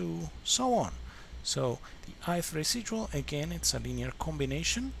 y2, so on. So the ith residual, again, it's a linear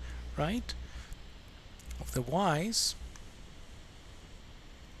combination, right, of the y's.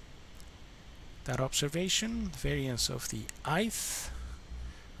 That observation, the variance of the ith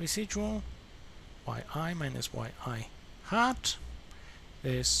residual, yi minus yi hat.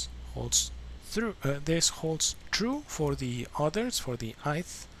 This holds true for the others, for the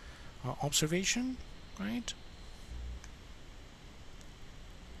ith observation, right?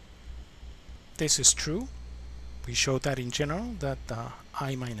 This is true. We showed that in general, that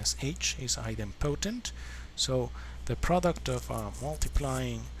I minus h is idempotent. So the product of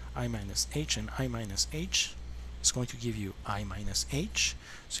multiplying I minus h and I minus h is going to give you I minus h.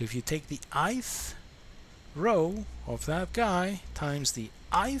 So if you take the ith row of that guy times the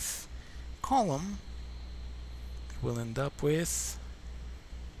ith column, we'll end up with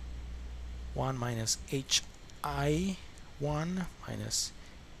 1 minus hi1 minus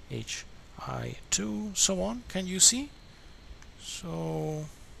hi2, so on. Can you see? So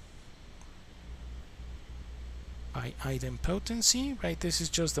by idempotency, right, this is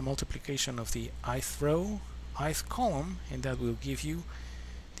just the multiplication of the ith row, ith column, and that will give you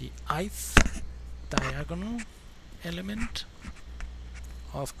the ith diagonal element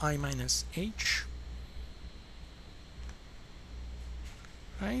of I minus h,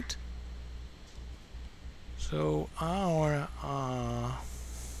 right? So our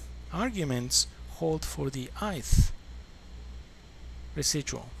arguments hold for the ith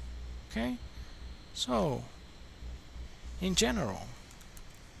residual. Okay, so in general,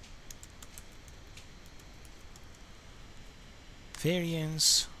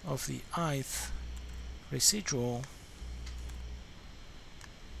 variance of the ith residual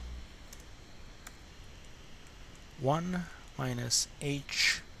 (1 minus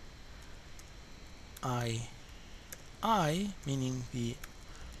hi), meaning the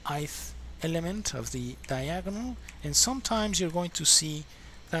ith element of the diagonal, and sometimes you're going to see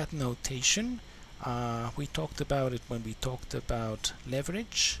that notation We talked about it when we talked about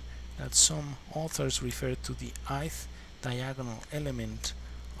leverage, that some authors refer to the ith diagonal element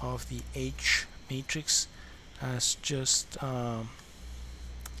of the H matrix as just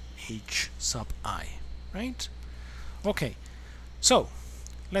H sub I, right? Okay, so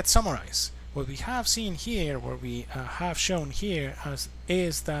let's summarize. What we have seen here, what we have shown here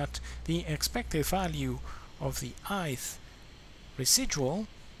is that the expected value of the ith residual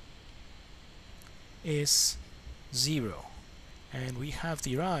is 0, and we have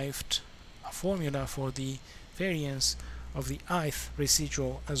derived a formula for the variance of the ith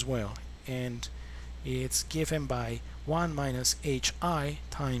residual as well, and it's given by 1 minus hi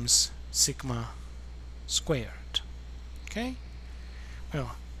times sigma squared. Okay,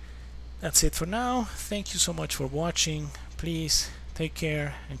 well, that's it for now. Thank you so much for watching. Please take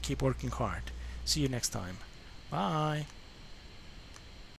care and keep working hard. See you next time. Bye.